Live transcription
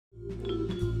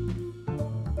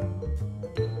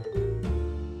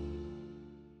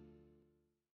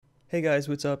Hey guys,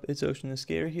 what's up? It's Ocean the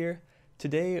Skater here.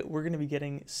 Today we're going to be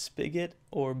getting Spigot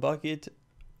or Bukkit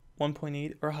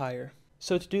 1.8 or higher.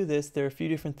 So to do this, there are a few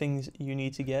different things you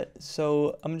need to get.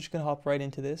 So I'm just going to hop right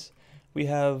into this. We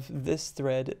have this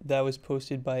thread that was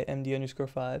posted by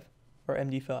MD_5 or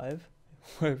MD5,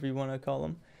 whatever you want to call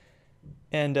them.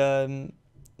 And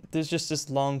there's just this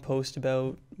long post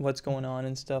about what's going on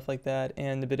and stuff like that,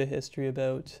 and a bit of history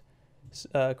about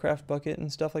Craft Bukkit and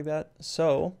stuff like that.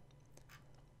 So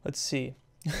let's see.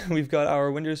 We've got our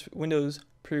Windows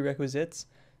prerequisites.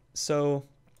 So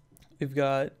we've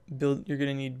got build. You're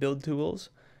gonna need build tools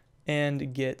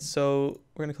and Git. So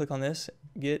we're gonna click on this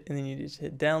Git, and then you just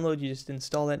hit download. You just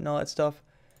install that and all that stuff.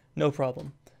 No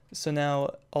problem. So now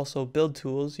also build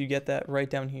tools. You get that right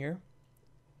down here,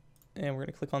 and we're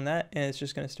gonna click on that, and it's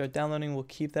just gonna start downloading. We'll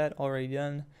keep that already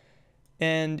done,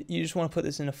 and you just want to put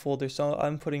this in a folder. So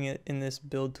I'm putting it in this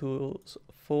build tools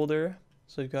folder.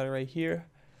 So you've got it right here.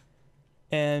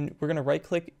 And we're going to right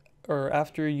click, or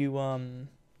after you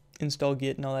install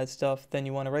Git and all that stuff, then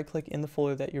you want to right click in the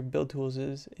folder that your build tools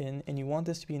is in, and you want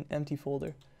this to be an empty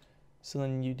folder. So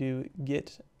then you do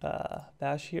git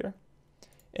bash here,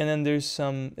 and then there's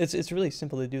some, it's really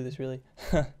simple to do this really.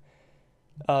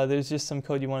 There's just some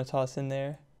code you want to toss in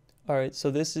there. Alright,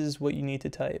 so this is what you need to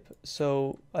type.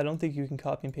 So I don't think you can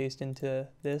copy and paste into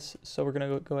this, so we're going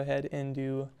to go ahead and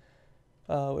do,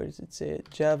 where does it say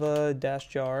it?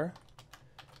 Java-jar.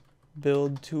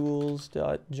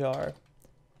 BuildTools.jar.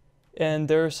 And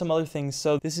there are some other things.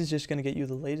 So this is just going to get you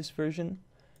the latest version,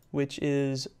 which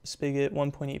is Spigot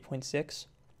 1.8.6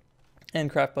 and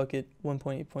Craft Bukkit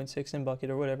 1.8.6 and Bukkit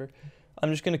or whatever.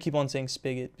 I'm just going to keep on saying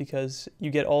Spigot because you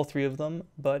get all three of them,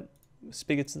 but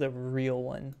Spigot's the real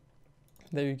one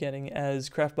that you're getting, as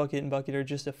Craft Bukkit and Bukkit are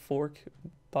just a fork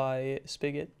by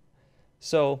Spigot.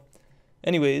 So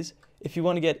anyways, if you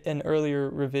want to get an earlier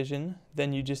revision,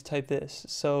 then you just type this.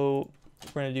 So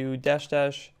we're going to do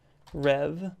 --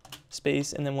 rev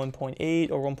space and then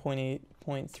 1.8 or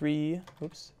 1.8.3,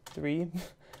 oops, 3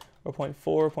 or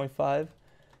 0.4, 0.5.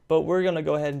 But we're going to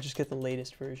go ahead and just get the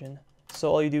latest version.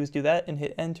 So all you do is do that and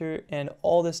hit enter, and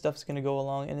all this stuff's going to go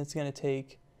along, and it's going to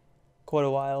take quite a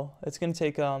while. It's going to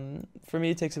take, for me,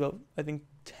 it takes about, I think,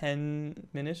 10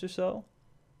 minutes or so,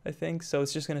 I think. So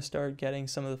it's just going to start getting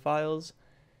some of the files.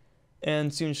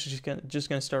 And soon it's just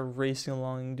gonna start racing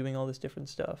along and doing all this different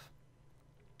stuff.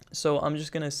 So I'm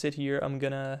just gonna sit here. I'm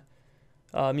gonna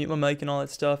mute my mic and all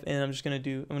that stuff, and I'm just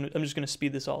gonna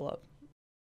speed this all up.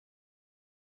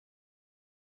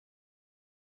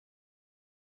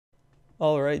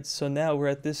 All right. So now we're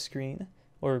at this screen,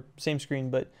 or same screen,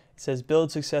 but it says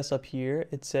build success up here.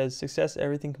 It says success,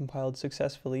 everything compiled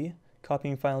successfully.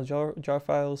 Copying final jar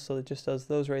files, so it just does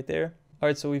those right there. All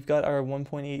right. So we've got our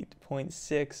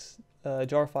 1.8.6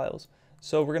 jar files.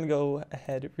 So we're gonna go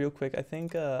ahead real quick. I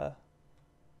think and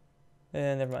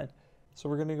never mind. So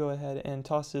we're gonna go ahead and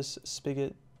toss this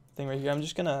Spigot thing right here. I'm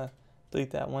just gonna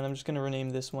delete that one. I'm just gonna rename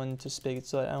this one to Spigot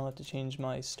so that I don't have to change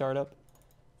my startup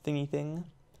thingy thing.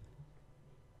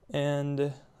 And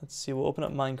let's see, we'll open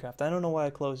up Minecraft. I don't know why I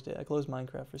closed it. I closed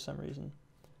Minecraft for some reason.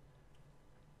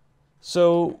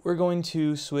 So we're going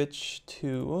to switch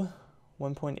to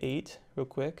 1.8 real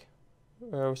quick.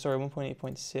 Or sorry,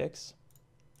 1.8.6.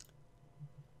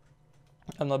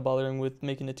 I'm not bothering with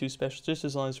making it too special, just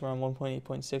as long as we're on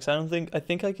 1.8.6. I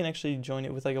think I can actually join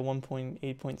it with like a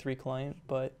 1.8.3 client,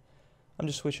 but I'm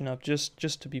just switching up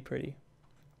just to be pretty.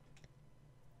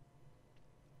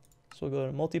 So we'll go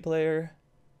to multiplayer,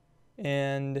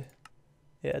 and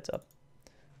yeah, it's up.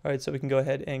 All right, so we can go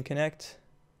ahead and connect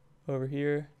over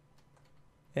here,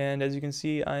 and as you can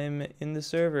see, I'm in the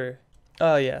server.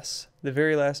 Ah, yes, the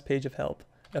very last page of help.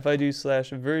 If I do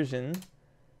 /version,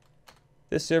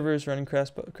 this server is running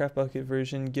Craft Bukkit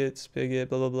version, Git, Spigot,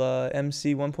 blah, blah, blah,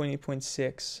 MC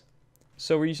 1.8.6.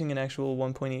 So we're using an actual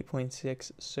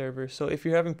 1.8.6 server. So if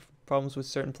you're having problems with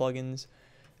certain plugins,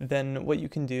 then what you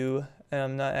can do, and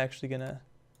I'm not actually going to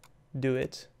do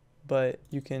it, but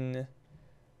you can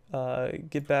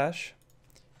git bash,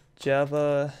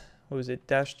 Java, what was it,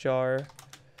 -jar,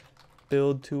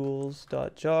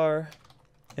 BuildTools.jar,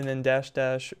 and then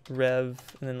 -- rev,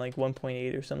 and then like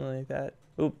 1.8 or something like that.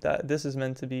 Oop, this is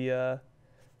meant to be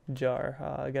jar.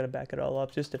 I gotta back it all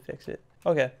up just to fix it.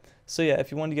 Okay, so yeah, if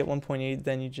you want to get 1.8,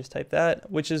 then you just type that,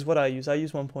 which is what I use. I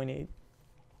use 1.8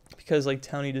 because like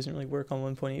Townie doesn't really work on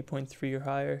 1.8.3 or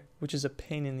higher, which is a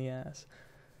pain in the ass.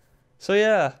 So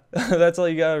yeah, that's all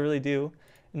you gotta really do.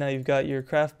 Now you've got your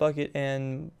Craft Bukkit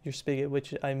and your Spigot,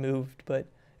 which I moved, but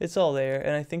it's all there.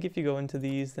 And I think if you go into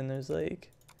these, then there's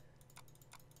like,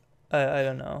 I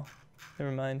don't know.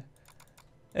 Never mind.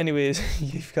 Anyways,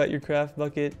 you've got your Craft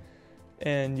Bukkit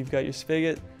and you've got your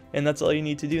spigot, and that's all you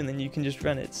need to do, and then you can just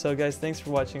run it. So guys, thanks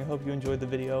for watching. I hope you enjoyed the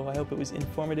video. I hope it was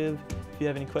informative. If you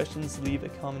have any questions, leave a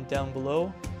comment down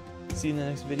below. See you in the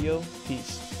next video.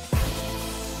 Peace.